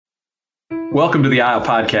Welcome to the Aisle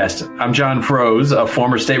Podcast. I'm John Froese, a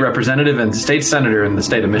former state representative and state senator in the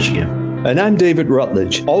state of Michigan. And I'm David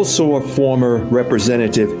Rutledge, also a former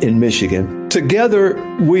representative in Michigan. Together,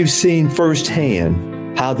 we've seen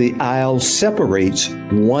firsthand how the aisle separates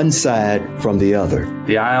one side from the other.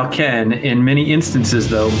 The aisle can, in many instances,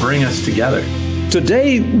 though, bring us together.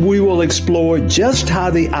 Today, we will explore just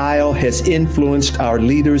how the aisle has influenced our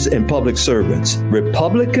leaders and public servants,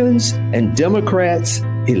 Republicans and Democrats,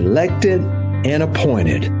 elected and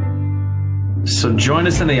appointed. So join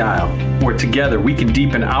us in the aisle, where together we can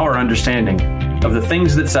deepen our understanding of the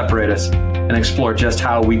things that separate us and explore just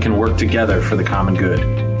how we can work together for the common good.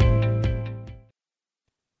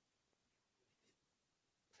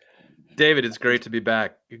 David, it's great to be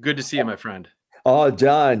back. Good to see you, my friend. Oh,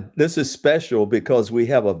 John, this is special because we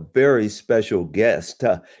have a very special guest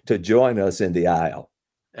to join us in the aisle.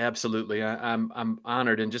 Absolutely. I'm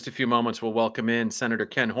honored. In just a few moments, we'll welcome in Senator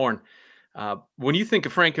Ken Horn. When you think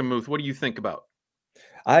of Frankenmuth, what do you think about?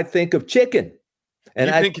 I think of chicken. And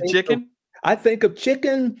I think of chicken? I think of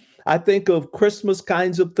chicken. I think of Christmas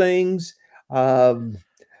kinds of things. That's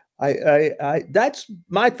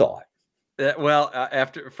my thought.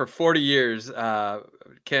 For 40 years,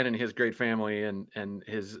 Ken and his great family and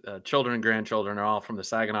his children and grandchildren are all from the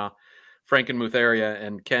Saginaw, Frankenmuth area.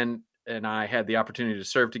 And Ken and I had the opportunity to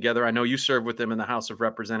serve together. I know you served with him in the House of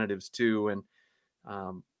Representatives too. And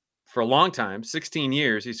for a long time, 16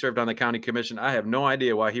 years, he served on the county commission. I have no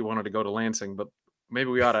idea why he wanted to go to Lansing, but maybe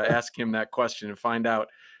we ought to ask him that question and find out,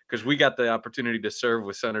 because we got the opportunity to serve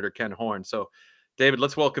with Senator Ken Horn. So, David,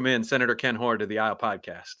 let's welcome in Senator Ken Horn to the Aisle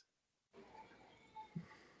Podcast.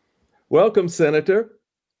 Welcome, Senator.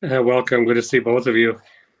 Welcome. Good to see both of you.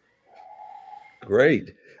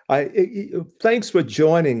 Great. Thanks for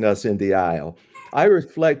joining us in the aisle. I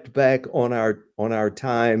reflect back on our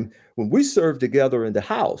time when we served together in the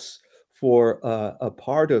House for a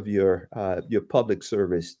part of your public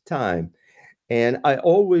service time, and I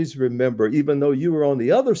always remember, even though you were on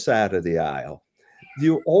the other side of the aisle,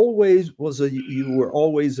 you were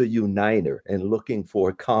always a uniter and looking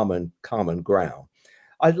for common ground.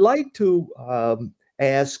 I'd like to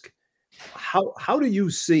ask, how do you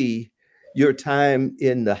see your time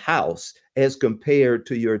in the House as compared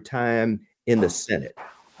to your time in the Senate?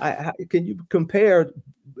 Can you compare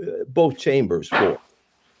both chambers for?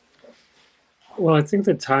 Well, I think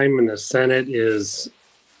the time in the Senate is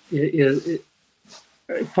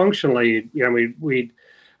functionally,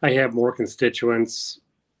 I have more constituents.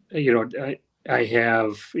 I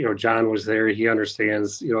have, John was there. He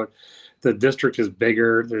understands, the district is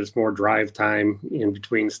bigger. There's more drive time in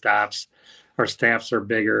between stops. Our staffs are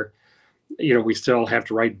bigger. We still have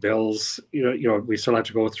to write bills. We still have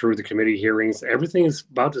to go through the committee hearings. Everything is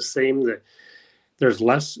about the same. There's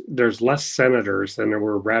less senators than there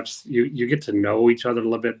were reps. You get to know each other a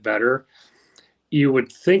little bit better. You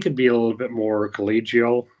would think it'd be a little bit more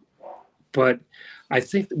collegial, but I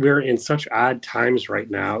think we're in such odd times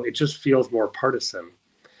right now. It just feels more partisan.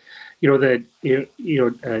 David,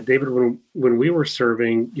 when we were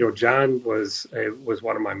serving, John was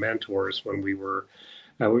one of my mentors when we were.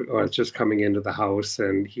 I was just coming into the House,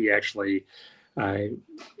 and he actually,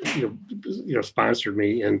 sponsored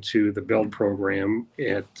me into the build program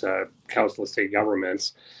at Council of State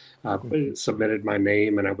Governments. Submitted my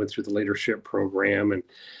name, and I went through the leadership program,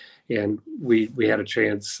 and we had a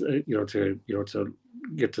chance, to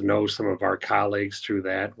get to know some of our colleagues through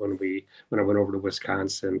that when I went over to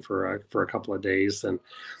Wisconsin for a couple of days, and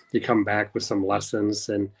you come back with some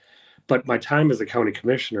lessons. But my time as a county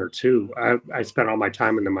commissioner too, I spent all my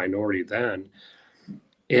time in the minority then,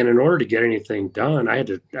 and in order to get anything done, I had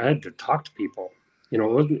to talk to people.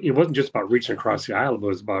 It wasn't just about reaching across the aisle; it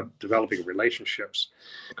was about developing relationships.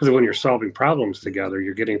 Because when you're solving problems together,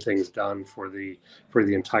 you're getting things done for the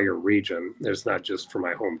entire region. It's not just for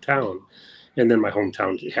my hometown, and then my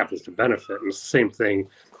hometown happens to benefit. And it's the same thing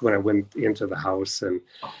when I went into the House, and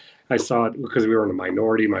I saw it because we were in a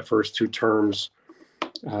minority my first two terms.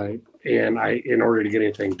 And in order to get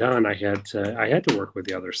anything done, I had to work with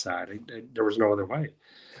the other side. There was no other way.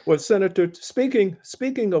 Well, Senator,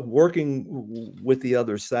 speaking of working with the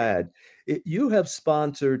other side, you have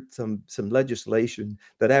sponsored some legislation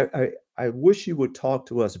that I wish you would talk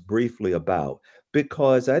to us briefly about,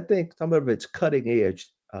 because I think some of it's cutting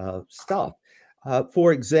edge stuff.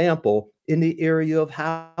 For example, in the area of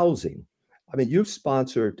housing. I mean, you've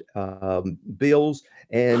sponsored bills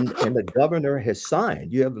and the governor has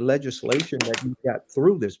signed. You have legislation that you got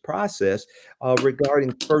through this process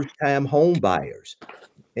regarding first-time home buyers.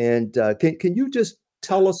 And can you just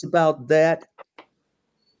tell us about that?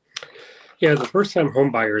 Yeah, the first time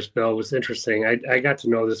home buyers bill was interesting. I got to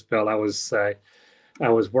know this bill. I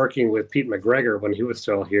was working with Pete McGregor when he was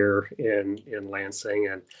still here in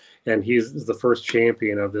Lansing, and he's the first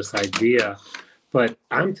champion of this idea. But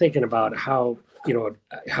I'm thinking about how,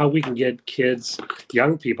 how we can get kids,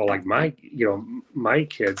 young people like my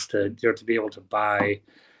kids to be able to buy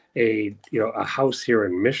a house here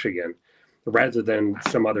in Michigan rather than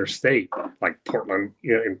some other state like Portland,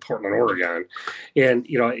 in Portland, Oregon, and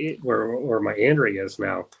where my Andrea is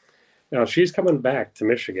now. Now she's coming back to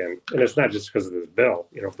Michigan, and it's not just because of this bill,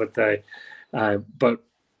 but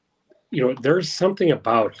there's something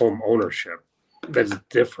about home ownership that's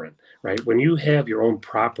different, right? When you have your own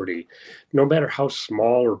property, no matter how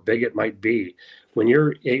small or big it might be, when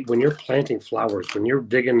you're planting flowers, when you're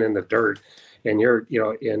digging in the dirt, and you're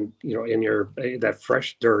in your that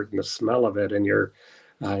fresh dirt and the smell of it, and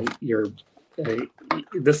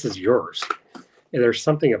this is yours. And there's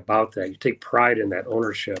something about that. You take pride in that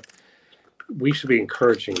ownership. We should be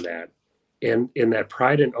encouraging that. And in that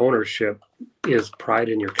pride in ownership is pride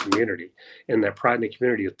in your community. And that pride in the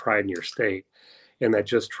community is pride in your state. And that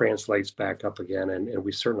just translates back up again. And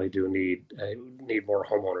we certainly do need more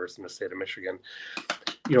homeowners in the state of Michigan.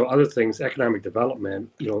 Other things, economic development,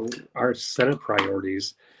 our Senate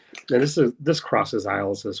priorities, and this crosses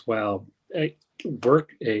aisles as well.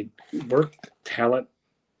 Work talent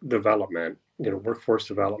development, workforce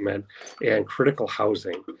development, and critical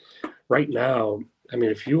housing. Right now, I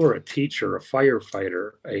mean, if you were a teacher, a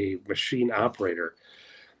firefighter, a machine operator,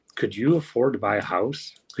 could you afford to buy a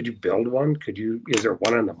house? Could you build one? Is there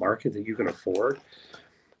one on the market that you can afford?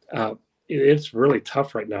 It's really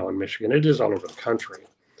tough right now in Michigan. It is all over the country.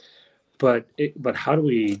 But how do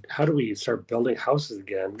we start building houses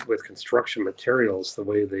again with construction materials the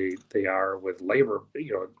way they are, with labor,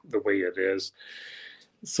 the way it is?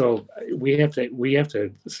 So we have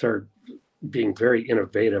to start being very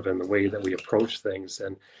innovative in the way that we approach things,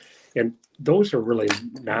 and those are really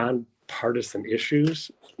nonpartisan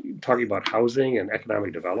issues. Talking about housing and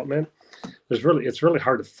economic development, it's really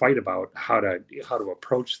hard to fight about how to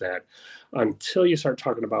approach that until you start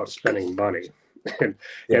talking about spending money,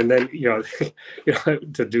 and then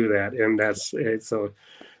to do that, and that's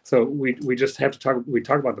so we just have to talk. We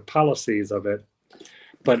talk about the policies of it.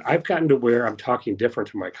 But I've gotten to where I'm talking different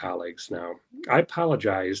to my colleagues now. I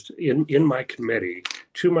apologized in my committee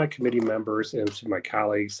to my committee members and to my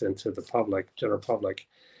colleagues and to the public, general public.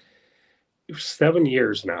 7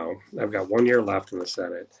 years now. I've got 1 year left in the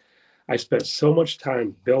Senate. I spent so much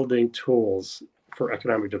time building tools for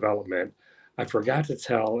economic development. I forgot to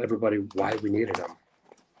tell everybody why we needed them.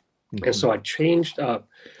 Mm-hmm. And so I changed up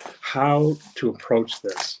how to approach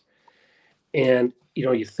this. And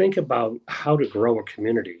you think about how to grow a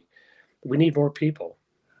community. We need more people.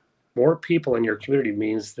 More people in your community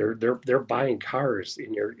means they're buying cars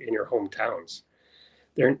in your hometowns.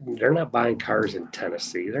 They're not buying cars in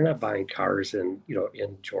Tennessee. They're not buying cars in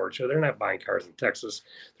Georgia. They're not buying cars in Texas.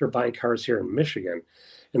 They're buying cars here in Michigan,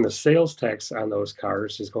 and the sales tax on those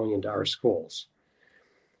cars is going into our schools.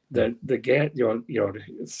 The gas,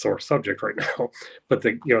 it's sore subject right now, but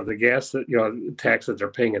the gas tax that they're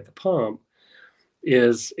paying at the pump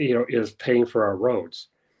is paying for our roads.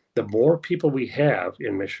 The more people we have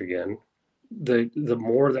in Michigan, the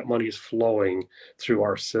more that money is flowing through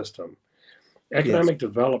our system. Economic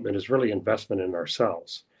development is really investment in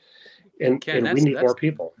ourselves, and we need more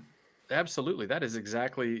people. Absolutely, that is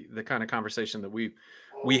exactly the kind of conversation that we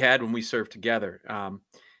had when we served together.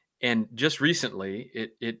 And just recently,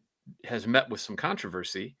 it has met with some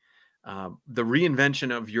controversy. The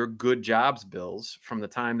reinvention of your good jobs bills from the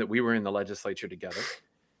time that we were in the legislature together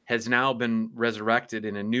has now been resurrected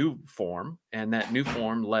in a new form, and that new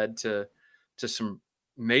form led to some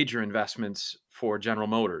major investments for General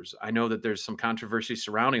Motors. I know that there's some controversy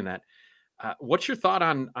surrounding that. What's your thought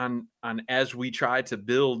on as we try to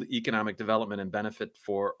build economic development and benefit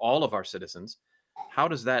for all of our citizens? How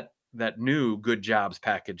does that new good jobs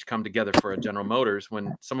package come together for a General Motors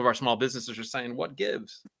when some of our small businesses are saying, what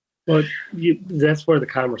gives? Well, that's where the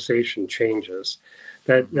conversation changes.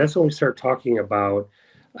 That's when we start talking about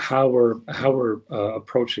how we're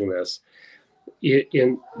approaching this.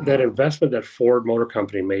 In that investment that Ford Motor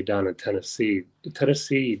Company made down in Tennessee,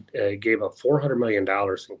 gave up $400 million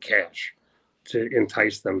in cash to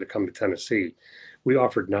entice them to come to Tennessee. We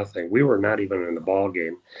offered nothing. We were not even in the ball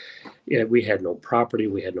game. We had no property.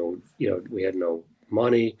 We had no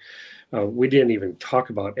money. We didn't even talk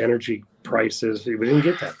about energy prices. We didn't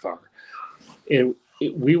get that far, and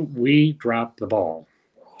we dropped the ball.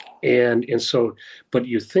 And so, but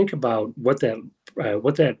you think about what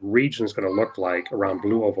that region is going to look like around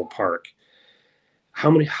Blue Oval Park. how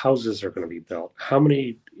many houses are going to be built, how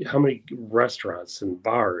many restaurants and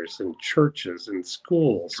bars and churches and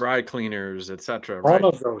schools, Dry cleaners, etc. all Right.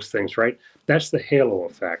 of those things, right? That's the halo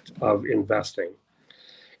effect of investing.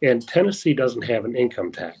 And Tennessee doesn't have an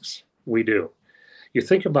income tax. We do. You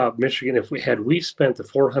think about Michigan, if we spent the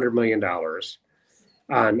 $400 million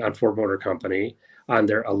on Ford Motor Company on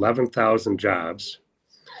their 11,000 jobs,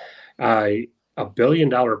 $1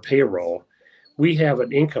 billion payroll, we have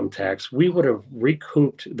an income tax. We would have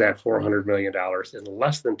recouped that $400 million in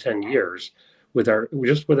less than 10 years with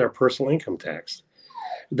our personal income tax.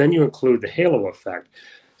 Then you include the halo effect.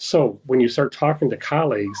 So when you start talking to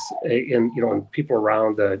colleagues and people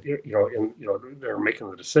around they're making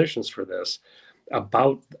the decisions for this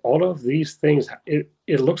about all of these things, it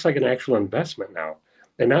looks like an actual investment now,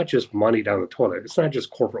 and not just money down the toilet. It's not just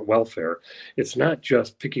corporate welfare. It's not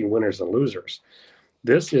just picking winners and losers.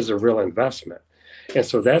 This is a real investment. And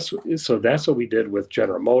so that's what we did with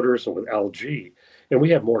General Motors and with LG, and we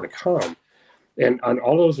have more to come. And on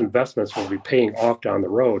all those investments will be paying off down the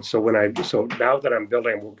road. So now that I'm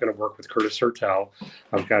building, we're going to work with Curtis Hertel.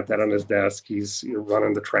 I've got that on his desk. He's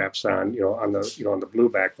running the traps on the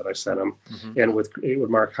blueback that I sent him, and with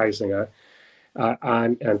Mark Heisinger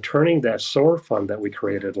on turning that SOAR fund that we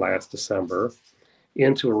created last December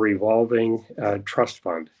into a revolving trust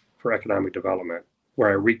fund for economic development, where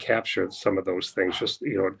I recaptured some of those things, just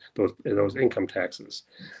those income taxes.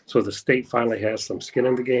 So the state finally has some skin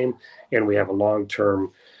in the game, and we have a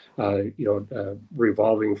long-term,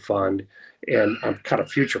 revolving fund, and I'm kind of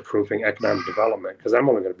future-proofing economic development because I'm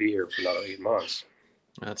only going to be here for another 8 months.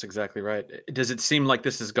 That's exactly right. Does it seem like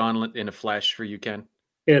this has gone in a flash for you, Ken?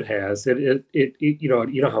 It has. You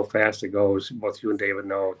know how fast it goes. Both you and David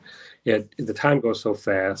know. The time goes so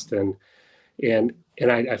fast, and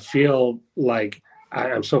I feel like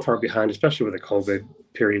I'm so far behind, especially with the COVID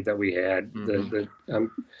period that we had.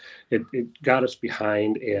 It got us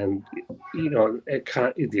behind, and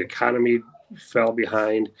the economy fell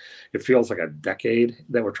behind. It feels like a decade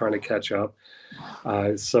that we're trying to catch up.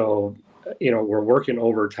 So we're working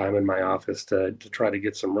overtime in my office to try to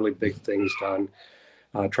get some really big things done.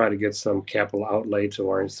 Try to get some capital outlay to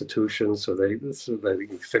our institutions so they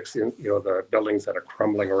can fix the buildings that are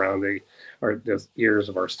crumbling around the ears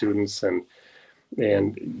of our students, and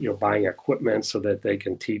buying equipment so that they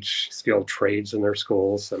can teach skilled trades in their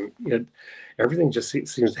schools, and everything just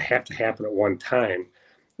seems to have to happen at one time.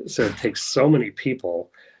 So it takes so many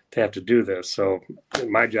people to have to do this. So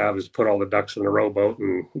my job is to put all the ducks in a rowboat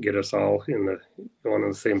and get us all going in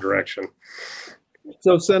the same direction.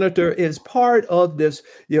 So, Senator, as part of this,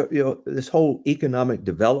 this whole economic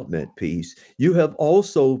development piece, you have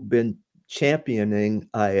also been championing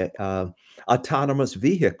autonomous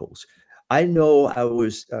vehicles. I know I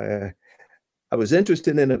was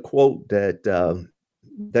interested in a quote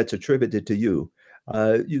that's attributed to you.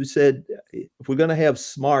 You said, if we're going to have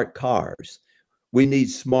smart cars, we need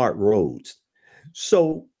smart roads.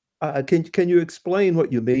 So can you explain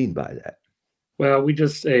what you mean by that? Well, we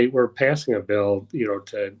just say we're passing a bill,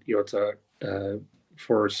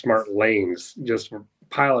 for smart lanes, just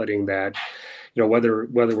piloting that, whether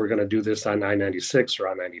we're going to do this on I-96 or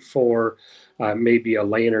on 94, maybe a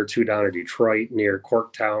lane or two down in Detroit near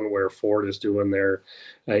Corktown, where Ford is doing their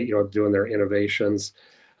innovations.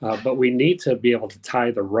 But we need to be able to tie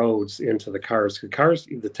the roads into the cars.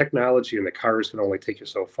 The technology in the cars can only take you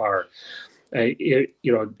so far.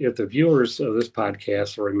 If the viewers of this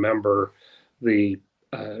podcast remember the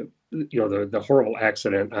horrible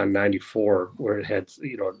accident on 94, where it had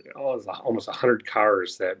almost 100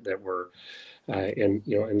 cars that were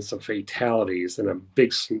and some fatalities, and a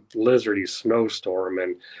big blizzardy snowstorm,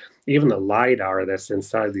 and even the LiDAR that's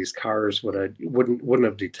inside these cars wouldn't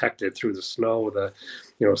have detected through the snow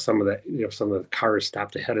some of the cars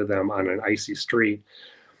stopped ahead of them on an icy street.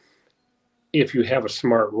 If you have a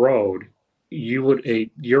smart road,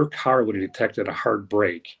 your car would have detected a hard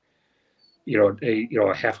brake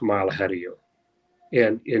a half a mile ahead of you,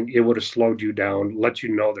 and it would have slowed you down, let you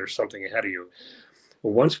know there's something ahead of you.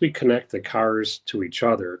 Well, once we connect the cars to each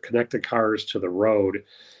other, connect the cars to the road,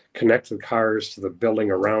 connect the cars to the building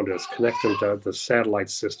around us, connect them to the satellite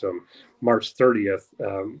system, March 30th,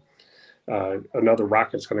 another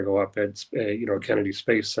rocket's going to go up at Kennedy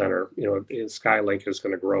Space Center. Skylink is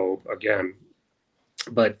going to grow again.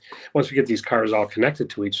 But once we get these cars all connected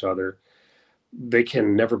to each other, they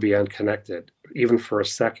can never be unconnected, even for a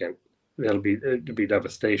second. It'll be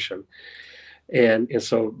devastation. And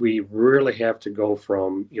so we really have to go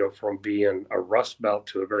from being a rust belt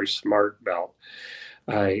to a very smart belt,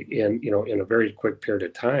 in a very quick period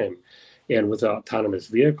of time. And with autonomous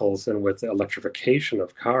vehicles and with the electrification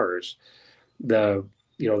of cars, the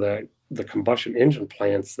the combustion engine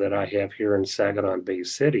plants that I have here in Saginaw and Bay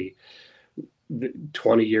City,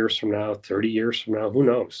 20 years from now, 30 years from now, who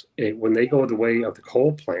knows? When they go the way of the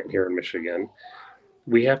coal plant here in Michigan,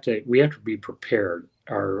 we have to be prepared.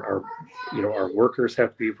 Our workers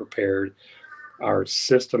have to be prepared. Our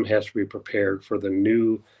system has to be prepared for the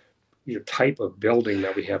new type of building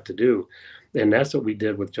that we have to do. And that's what we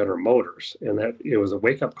did with General Motors. And that it was a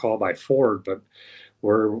wake up call by Ford, but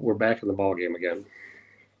we're back in the ball game again.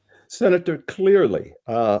 Senator, clearly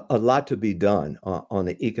a lot to be done on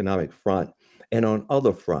the economic front and on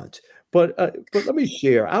other fronts. But let me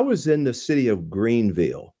share. I was in the city of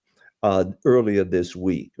Greenville earlier this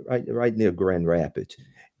week, right near Grand Rapids,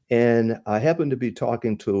 and I happened to be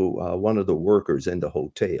talking to one of the workers in the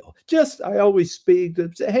hotel. Just I always speak to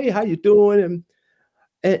say, "Hey, how you doing?"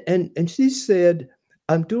 And she said,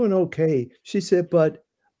 "I'm doing okay." She said, "But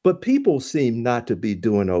people seem not to be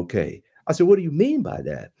doing okay." I said, "What do you mean by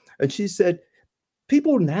that?" And she said,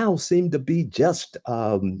 "People now seem to be just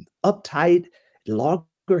uptight,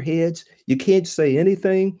 loggerheads. You can't say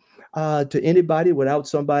anything to anybody without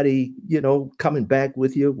somebody, coming back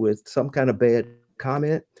with you with some kind of bad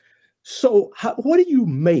comment." So, what do you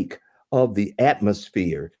make of the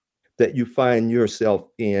atmosphere that you find yourself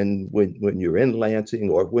in when you're in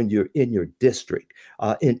Lansing or when you're in your district,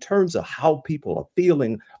 in terms of how people are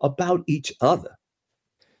feeling about each other?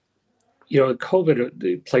 COVID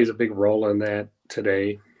it plays a big role in that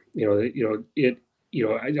today.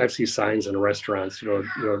 I see signs in restaurants.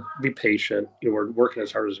 Be patient. We're working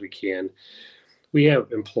as hard as we can. We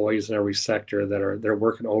have employees in every sector they're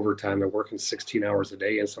working overtime. They're working 16 hours a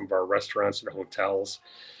day in some of our restaurants and hotels,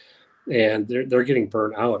 and they're getting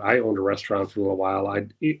burnt out. I owned a restaurant for a little while.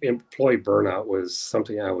 Employee burnout was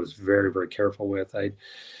something I was very, very careful with.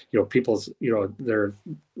 People's their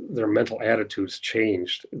mental attitudes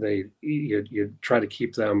changed. You try to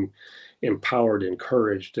keep them empowered,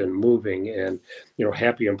 encouraged, and moving, and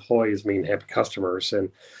happy employees mean happy customers,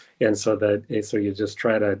 and so you just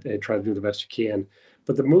try to do the best you can.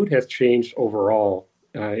 But the mood has changed overall.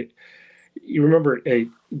 You remember,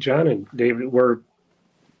 John and David,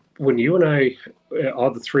 when you and I,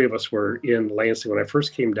 all the three of us were in Lansing when I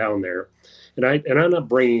first came down there, and I'm not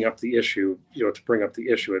bringing up the issue, to bring up the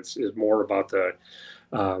issue. It's more about the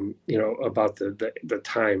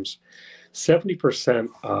times. 70%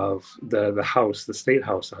 of the House, the state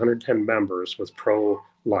House, 110 members, was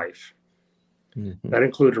pro-life. Mm-hmm. That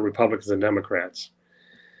included Republicans and Democrats.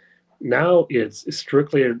 Now it's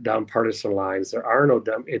strictly down partisan lines. There are no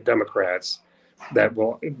Democrats that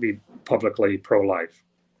will be publicly pro-life,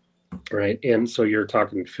 right? And so you're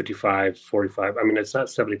talking 55, 45. I mean, it's not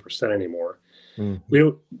 70% anymore. Mm-hmm. We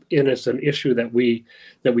don't, and it's an issue that we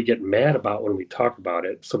get mad about when we talk about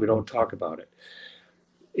it, so we don't talk about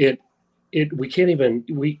it. We can't even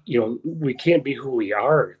we can't be who we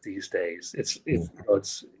are these days. And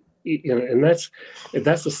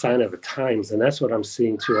that's a sign of the times, and that's what I'm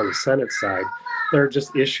seeing too on the Senate side. There are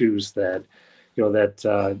just issues that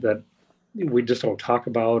that we just don't talk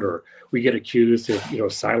about, or we get accused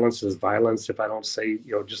of silence is violence if I don't say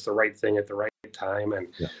just the right thing at the right time, and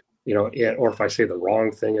or if I say the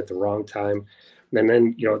wrong thing at the wrong time. And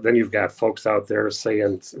then you've got folks out there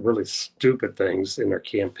saying really stupid things in their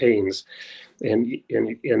campaigns, and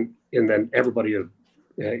then everybody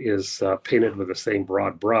is painted with the same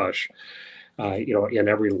broad brush, in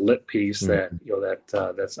every lit piece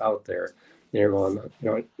that's out there. And you're going,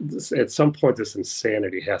 at some point this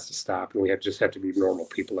insanity has to stop, and we just have to be normal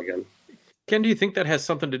people again. Ken, do you think that has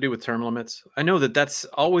something to do with term limits? I know that that's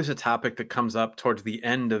always a topic that comes up towards the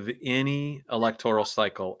end of any electoral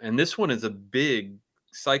cycle. And this one is a big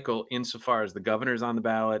cycle insofar as the governor's on the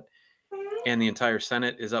ballot and the entire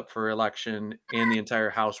Senate is up for election and the entire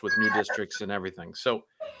House with new districts and everything. So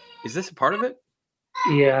is this a part of it?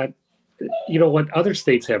 Yeah. What other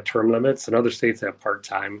states have term limits and other states have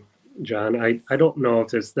part-time, John. I don't know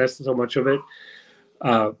if that's so much of it.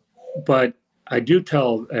 But I do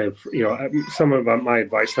tell, some of my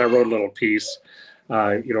advice. And I wrote a little piece,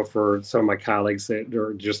 for some of my colleagues that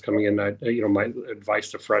are just coming in, my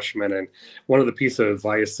advice to freshmen. And one of the pieces of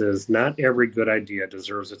advice is not every good idea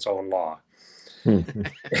deserves its own law. And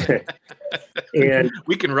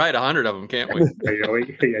we can write 100 of them, can't we?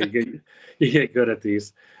 You get good at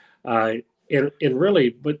these. And really,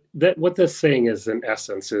 but what this saying is in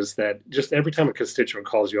essence is that just every time a constituent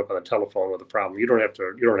calls you up on the telephone with a problem, you don't have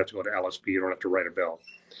to go to LSP, you don't have to write a bill.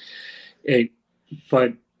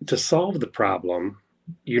 But to solve the problem,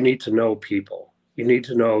 you need to know people. You need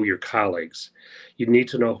to know your colleagues. You need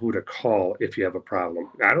to know who to call if you have a problem.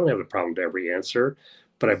 I don't have a problem to every answer,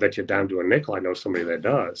 but I bet you down to a nickel I know somebody that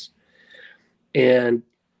does. And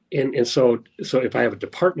so if I have a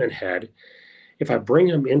department head, if I bring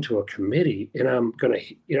them into a committee and I'm gonna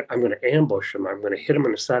ambush them, I'm gonna hit them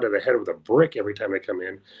on the side of the head with a brick every time they come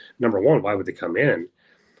in. Number one, why would they come in?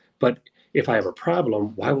 But if I have a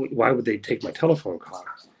problem, why would they take my telephone call?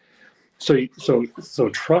 So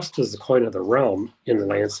trust is the coin of the realm in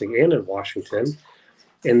Lansing and in Washington,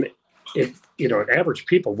 and average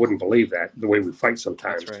people wouldn't believe that the way we fight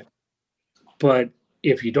sometimes. That's right. But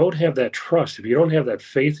if you don't have that trust, if you don't have that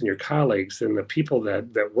faith in your colleagues and the people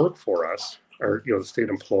that work for us, or the state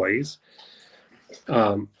employees,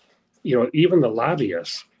 even the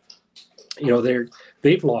lobbyists,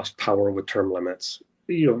 they've lost power with term limits.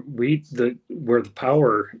 Where the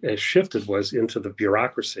power has shifted was into the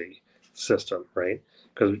bureaucracy system, right?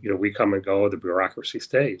 Because we come and go, the bureaucracy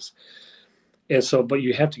stays. And so, but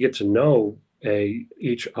you have to get to know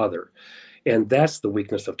each other. And that's the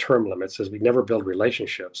weakness of term limits, is we never build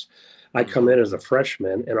relationships. I come in as a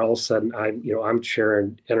freshman and all of a sudden I'm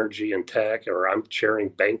chairing energy and tech, or I'm chairing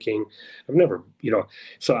banking. I've never,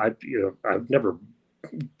 I've never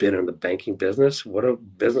been in the banking business. What a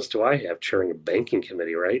business do I have chairing a banking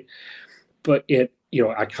committee, right? But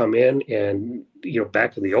I come in and,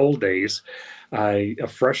 back in the old days, a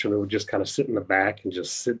freshman would just kind of sit in the back and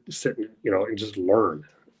just sit, and just learn.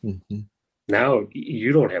 Mm-hmm. Now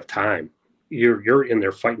you don't have time. You're in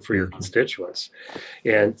there fighting for your constituents.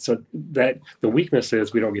 And so that the weakness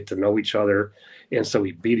is we don't get to know each other. And so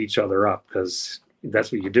we beat each other up, because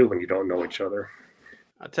that's what you do when you don't know each other.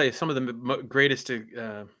 I'll tell you some of the greatest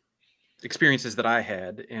experiences that I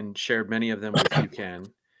had, and shared many of them with you,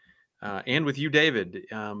 Ken, and with you, David,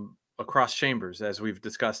 across chambers, as we've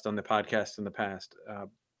discussed on the podcast in the past.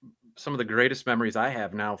 Some of the greatest memories I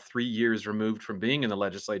have now, 3 years removed from being in the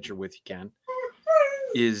legislature with you, Ken,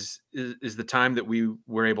 is the time that we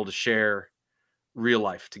were able to share real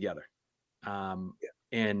life together.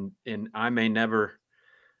 And I may never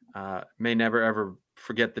ever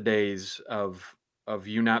forget the days of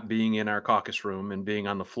you not being in our caucus room and being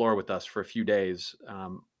on the floor with us for a few days,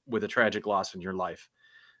 with a tragic loss in your life.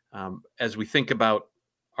 As we think about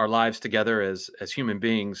our lives together as human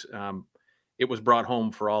beings, it was brought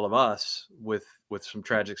home for all of us with some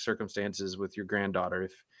tragic circumstances with your granddaughter.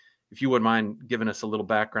 If you wouldn't mind giving us a little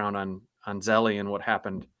background on Zelly and what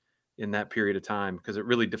happened in that period of time, because it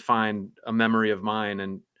really defined a memory of mine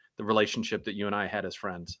and the relationship that you and I had as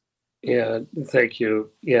friends. Yeah, thank you.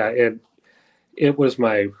 Yeah, it was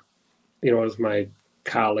my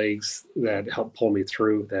colleagues that helped pull me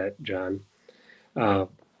through that, John.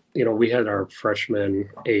 We had our freshman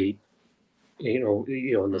 8,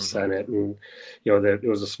 in the Senate, and that it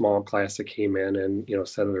was a small class that came in, and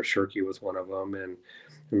Senator Shirkey was one of them, and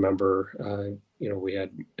remember, we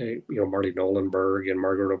had Marty Nolenberg and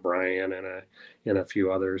Margaret O'Brien and a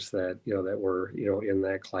few others that that were in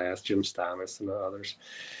that class, Jim Thomas and the others,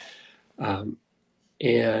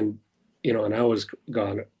 and I was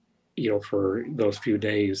gone for those few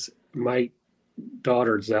days. My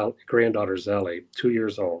granddaughter Zelly, 2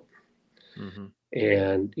 years old. Mm-hmm.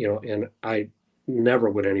 And and I never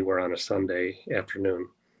went anywhere on a Sunday afternoon.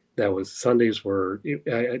 Sundays were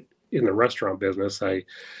in the restaurant business. I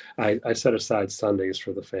set aside Sundays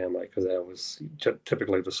for the family, because that was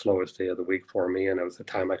typically the slowest day of the week for me, and it was the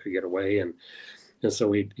time I could get away. And so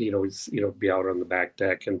we'd be out on the back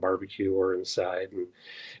deck and barbecue, or inside, and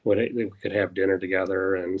we could have dinner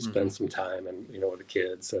together and spend some time, and with the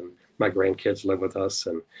kids, and my grandkids live with us,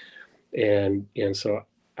 and so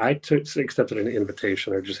I accepted an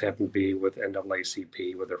invitation. I just happened to be with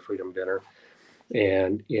NAACP with their Freedom Dinner,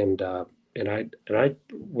 and I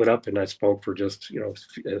went up and I spoke for just 4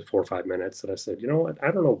 or 5 minutes, and I said, what, I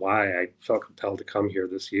don't know why I felt compelled to come here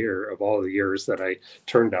this year, of all the years that I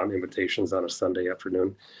turned down invitations on a Sunday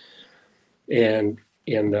afternoon,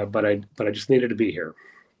 but I just needed to be here.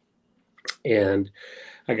 And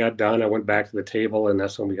I got done. I went back to the table, and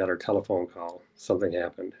that's when we got our telephone call. Something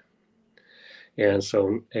happened. And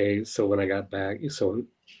so when I got back, to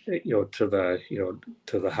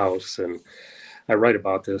the house, and I write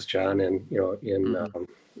about this, John, and in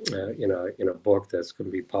a book that's going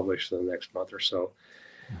to be published in the next month or so.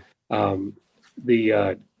 I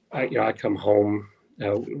come home,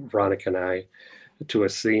 Veronica and I, to a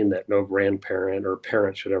scene that no grandparent or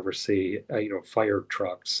parent should ever see. Fire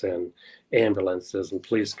trucks and ambulances and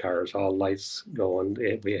police cars, all lights going.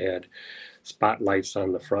 We had spotlights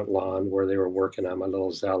on the front lawn where they were working on my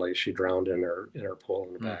little Zelly. She drowned in her pool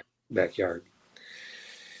in the backyard.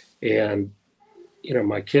 And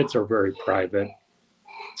my kids are very private,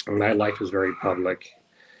 and my life is very public.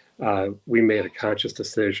 We made a conscious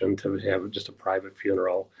decision to have just a private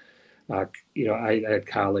funeral. I had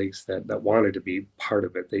colleagues that wanted to be part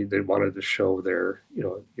of it. They wanted to show their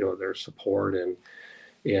their support and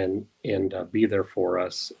be there for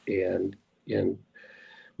us. And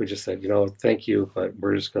we just said, thank you, but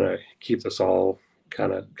we're just going to keep this all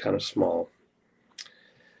kind of small.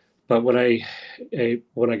 But when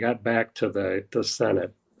I got back to the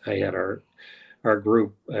Senate, I had our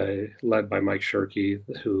group led by Mike Shirkey,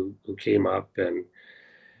 who came up, and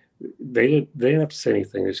they didn't have to say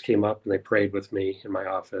anything. They just came up and they prayed with me in my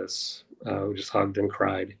office. We just hugged and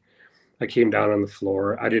cried. I came down on the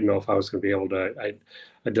floor. I didn't know if I was going to be able to. I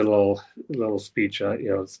did a little speech,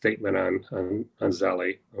 statement on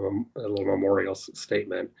Zelly, a little memorial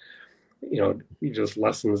statement. Just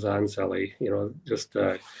lessons on Zelly. Just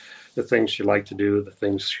the things she liked to do,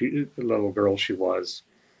 the little girl she was,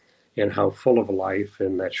 and how full of a life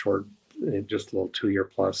in that short, just a little 2-year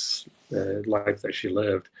plus life that she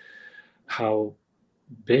lived. How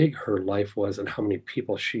big her life was, and how many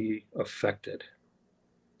people she affected.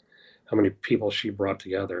 How many people she brought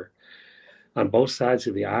together on both sides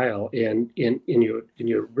of the aisle, and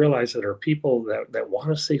you realize that there are people that want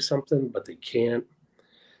to say something but they can't.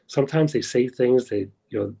 Sometimes they say things they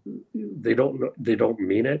don't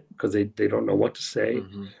mean it because they don't know what to say.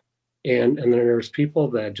 Mm-hmm. And then there's people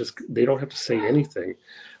that just they don't have to say anything.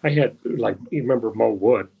 I had, like, you remember Mo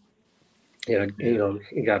Wood, and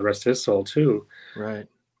God rest his soul too. Right.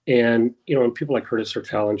 And and people like Curtis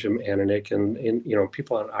Sertel and Jim Ananick and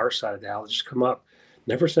people on our side of the aisle just come up,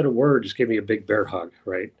 never said a word, just gave me a big bear hug,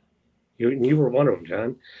 right? You were one of them,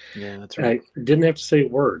 John. Yeah, that's right. I didn't have to say a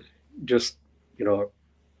word, just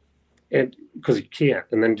and because you can't,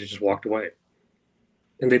 and then you just walked away,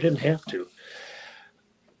 and they didn't have to.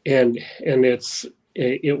 And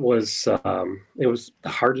it was the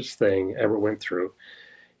hardest thing I ever went through.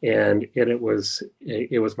 And it was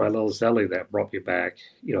my little Zelly that brought me back,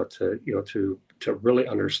 to really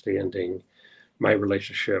understanding my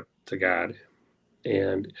relationship to God,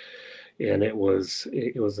 and it was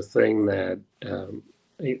a thing that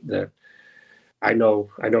that I know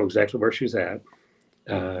exactly where she's at,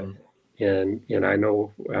 Mm-hmm. and I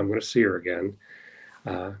know I'm going to see her again.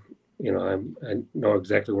 I know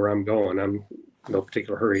exactly where I'm going. I'm in no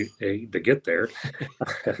particular hurry to get there.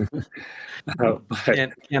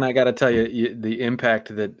 And I got to tell you, the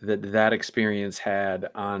impact that experience had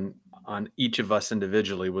on each of us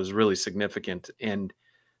individually was really significant, and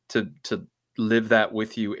to live that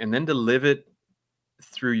with you, and then to live it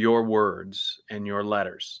through your words and your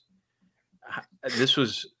letters. This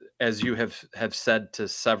was, as you have said to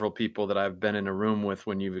several people that I've been in a room with,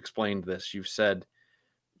 when you've explained this, you've said,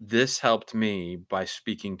 this helped me by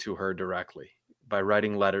speaking to her directly, by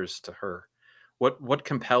writing letters to her. What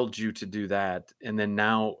compelled you to do that? And then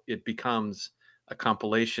now it becomes a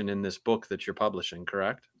compilation in this book that you're publishing,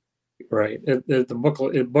 correct? Right.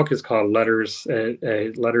 The book is called Letters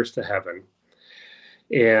to Heaven.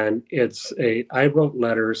 And I wrote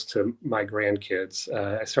letters to my grandkids.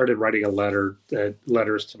 I started writing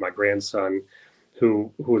letters to my grandson,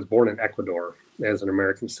 who was born in Ecuador as an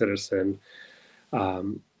American citizen.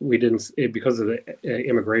 We didn't, because of the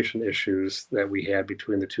immigration issues that we had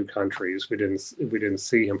between the two countries, we didn't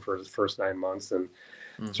see him for his first 9 months. And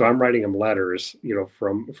Mm-hmm. so I'm writing him letters,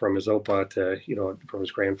 from his opa to, from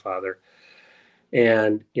his grandfather.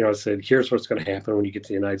 And, said, here's what's going to happen when you get to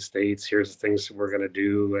the United States. Here's the things that we're going to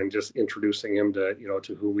do, and just introducing him to,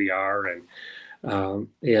 to who we are. And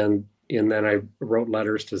then I wrote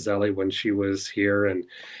letters to Zelly when she was here, and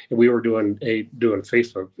we were doing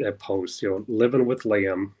Facebook posts, living with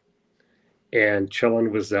Liam and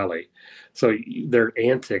chilling with Zelly. So their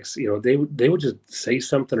antics, they would just say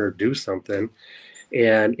something or do something,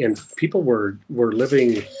 and people were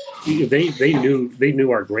living. They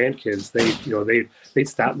knew our grandkids. They'd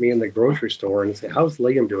stop me in the grocery store and say, "How's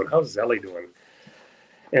Liam doing? How's Zelly doing?"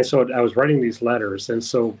 And so I was writing these letters. And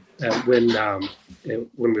so when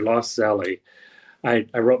we lost Zelly, I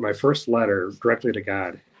wrote my first letter directly to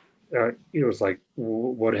God. It was like,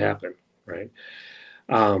 what happened, right?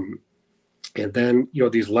 And then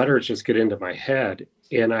these letters just get into my head,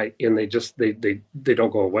 and they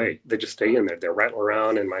don't go away. They just stay in there. They rattle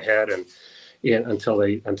around in my head, and until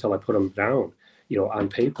I put them down, on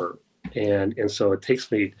paper. And so it takes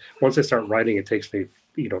me, once I start writing, it takes me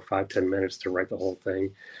 5-10 minutes to write the whole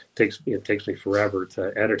thing. It takes me forever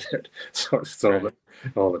to edit it. So right.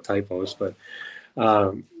 all the typos, but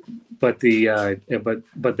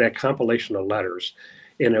that compilation of letters,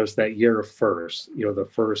 and it was that year of first, the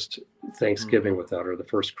first Thanksgiving without her, the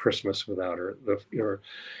first Christmas without her,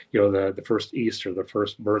 the first Easter, the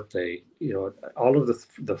first birthday, all of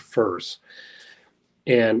the first.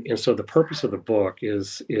 And so the purpose of the book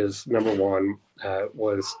is number one,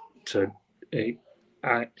 was to a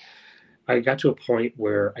I got to a point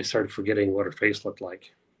where I started forgetting what her face looked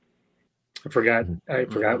like. I forgot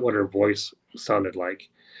what her voice sounded like.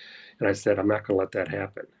 And I said, I'm not going to let that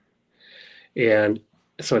happen. And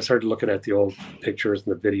so I started looking at the old pictures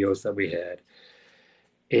and the videos that we had.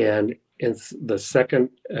 And the second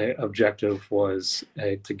objective was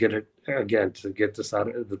to get it again, to get this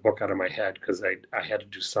out of the book out of my head, because I had to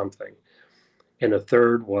do something. And the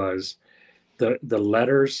third was the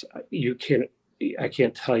letters. I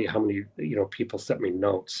can't tell you how many people sent me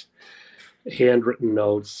notes, handwritten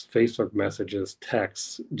notes, Facebook messages,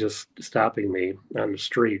 texts, just stopping me on the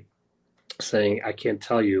street, saying, I can't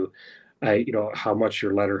tell you, how much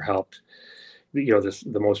your letter helped.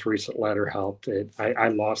 The most recent letter helped. I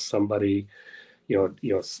lost somebody,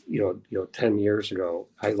 10 years ago.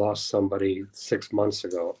 I lost somebody 6 months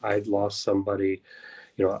ago. I lost somebody,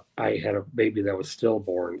 I had a baby that was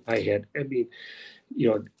stillborn. We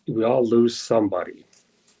all lose somebody,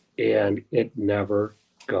 and it never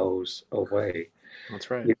goes away.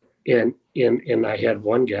 That's right. And I had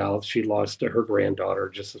one gal, she lost her granddaughter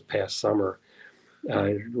just this past summer.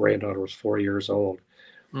 Her granddaughter was 4 years old.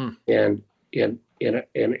 Mm. And it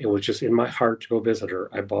was just in my heart to go visit her.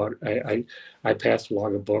 I passed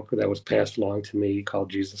along a book that was passed along to me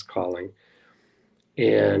called Jesus Calling.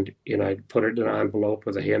 And I put it in an envelope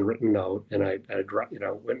with a handwritten note, and I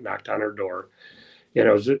went and knocked on her door. And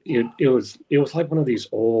it was like one of these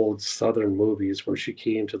old Southern movies where she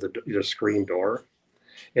came to the screen door,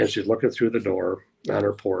 and she's looking through the door on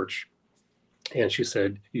her porch, and she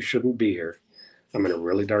said, "You shouldn't be here. I'm in a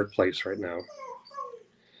really dark place right now."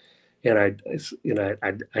 And I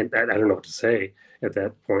don't know what to say at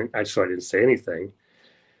that point. So I didn't say anything.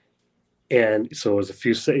 And so it was a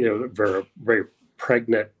few, very, very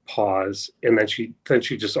pregnant pause. And then she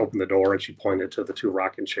just opened the door and she pointed to the two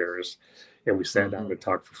rocking chairs, and we sat down and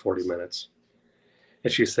talked for 40 minutes.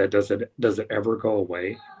 And she said, does it ever go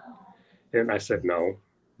away? And I said, no,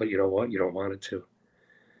 but you know what? You don't want it to.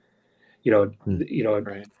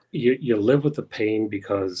 Right. You live with the pain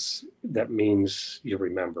because that means you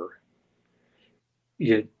remember.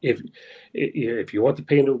 If you want the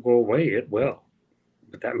pain to go away, it will,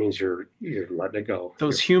 but that means you're letting it go.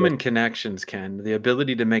 Those human connections, Ken, the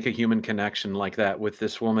ability to make a human connection like that with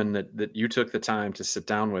this woman that you took the time to sit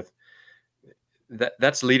down with,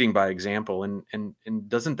 that's leading by example. And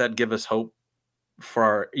doesn't that give us hope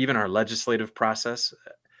for even our legislative process?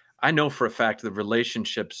 I know for a fact the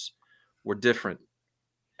relationships were different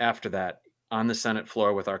after that on the Senate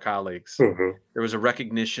floor with our colleagues. Mm-hmm. There was a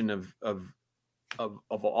recognition of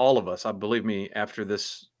all of us. I believe me, after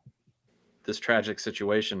this tragic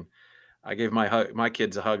situation, I gave my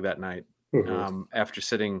kids a hug that night. Mm-hmm. After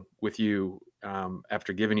sitting with you,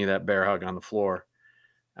 after giving you that bear hug on the floor,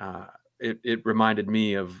 it reminded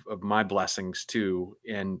me of my blessings too.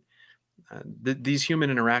 And these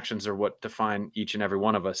human interactions are what define each and every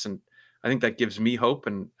one of us. And I think that gives me hope.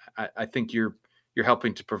 And I think you're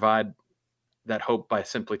helping to provide that hope by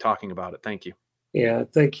simply talking about it. Thank you. Yeah,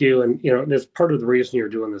 thank you. And that's part of the reason you're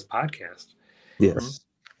doing this podcast. Yes.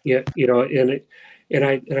 Yeah, and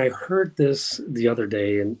I heard this the other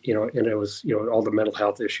day, and and it was all the mental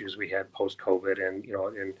health issues we had post COVID,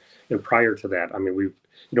 and prior to that, I mean, we've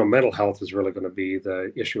mental health is really going to be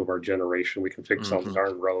the issue of our generation. We can fix all the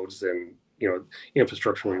darn roads and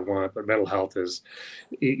infrastructure we want, but mental health is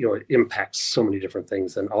it impacts so many different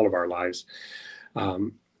things in all of our lives.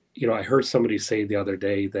 I heard somebody say the other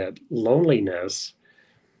day that loneliness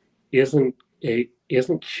isn't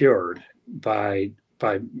cured by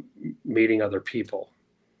meeting other people.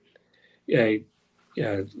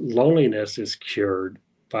 Loneliness is cured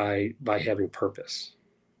by having purpose,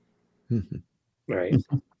 right?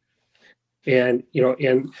 And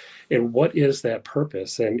and what is that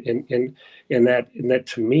purpose? And that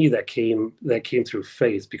to me that came through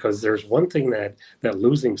faith, because there's one thing that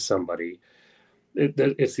losing somebody.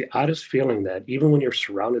 It's the oddest feeling that even when you're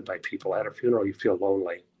surrounded by people at a funeral, you feel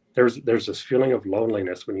lonely. There's this feeling of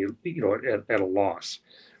loneliness when at a loss,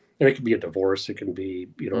 and it could be a divorce, it can be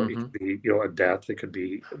it could be a death, it could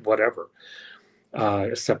be whatever,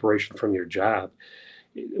 a separation from your job,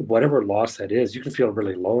 whatever loss that is, you can feel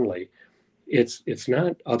really lonely. It's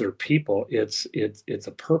not other people, it's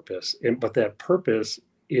a purpose, but that purpose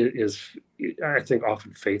is I think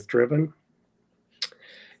often faith driven.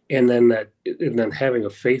 And then having a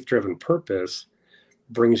faith-driven purpose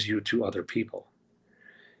brings you to other people.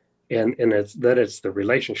 and it's the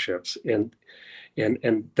relationships, and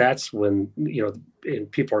that's when,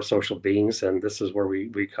 and people are social beings, and this is where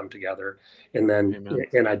we come together. And then, Amen.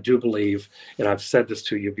 and I do believe, and I've said this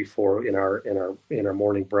to you before in our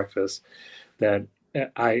morning breakfast, that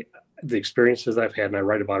the experiences I've had, and I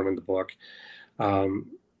write about them in the book,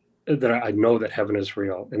 that I know that heaven is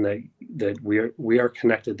real, and that we are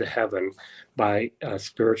connected to heaven by a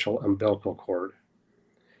spiritual umbilical cord,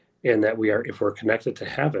 and that if we're connected to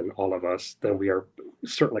heaven, all of us, then we are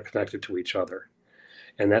certainly connected to each other.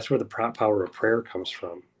 And that's where the power of prayer comes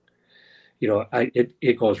from.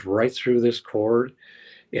 It goes right through this cord.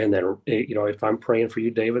 And then, if I'm praying for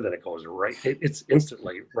you, David, then it goes right, it's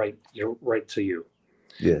instantly right, right to you.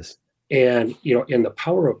 Yes. And, and the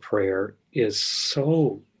power of prayer is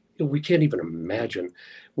so, we can't even imagine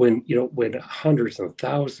when hundreds and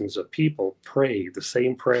thousands of people pray the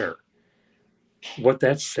same prayer, what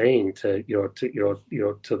that's saying to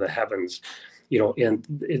the heavens. And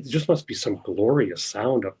it just must be some glorious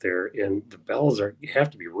sound up there, and the bells have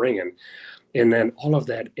to be ringing, and then all of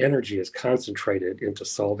that energy is concentrated into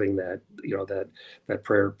solving that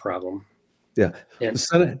prayer problem. Yeah, And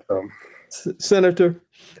Senator,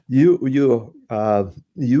 you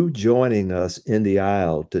joining us in the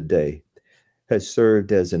aisle today has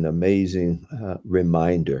served as an amazing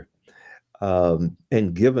reminder,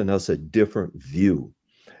 and given us a different view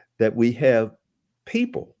that we have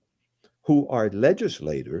people who are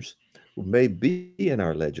legislators, who may be in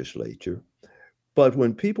our legislature, but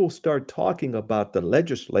when people start talking about the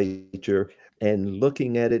legislature and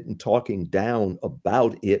looking at it and talking down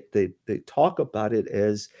about it, they talk about it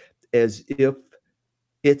as if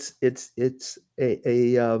it's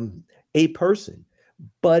a person,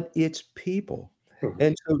 but it's people.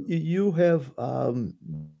 And so you have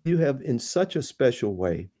in such a special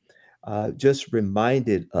way just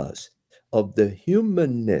reminded us of the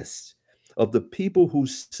humanness of the people who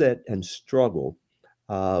sit and struggle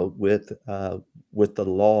with the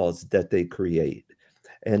laws that they create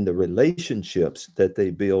and the relationships that they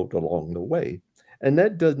build along the way. And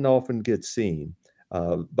that doesn't often get seen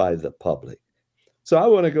by the public. So I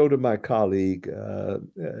want to go to my colleague,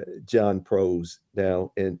 John Prose,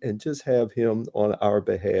 now, and just have him on our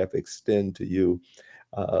behalf extend to you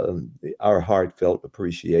our heartfelt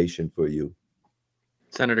appreciation for you.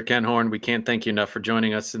 Senator Ken Horn, we can't thank you enough for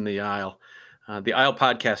joining us in the aisle. The Aisle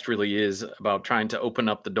podcast really is about trying to open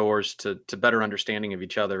up the doors to better understanding of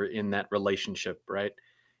each other in that relationship, right?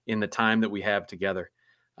 In the time that we have together.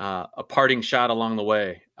 A parting shot along the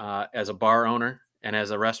way as a bar owner and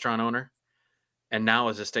as a restaurant owner, and now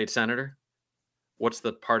as a state senator. What's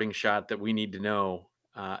the parting shot that we need to know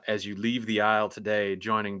as you leave the aisle today,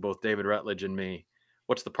 joining both David Rutledge and me?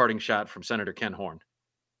 What's the parting shot from Senator Ken Horn?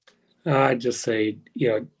 I just say,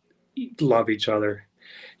 love each other.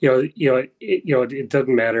 It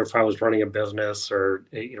doesn't matter if I was running a business or,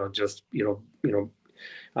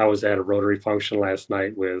 I was at a Rotary function last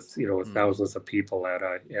night with, thousands of people at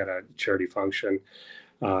a charity function,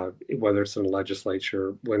 whether it's in the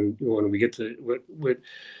legislature. When we get to,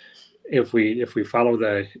 if we follow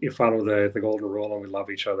the golden rule and we love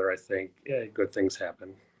each other, I think good things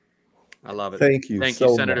happen. I love it. Thank you. Thank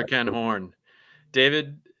you, Senator Ken Horn.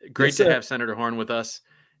 David, great to have Senator Horn with us.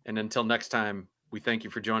 And until next time, we thank you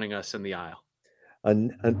for joining us in the aisle.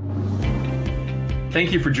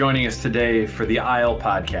 Thank you for joining us today for the Aisle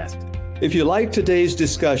podcast. If you like today's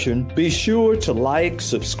discussion, be sure to like,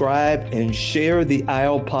 subscribe, and share the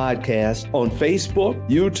Aisle podcast on Facebook,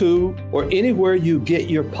 YouTube, or anywhere you get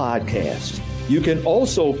your podcasts. You can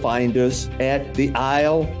also find us at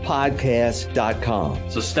theaislepodcast.com.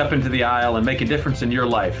 So step into the aisle and make a difference in your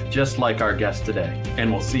life, just like our guest today.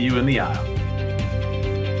 And we'll see you in the aisle.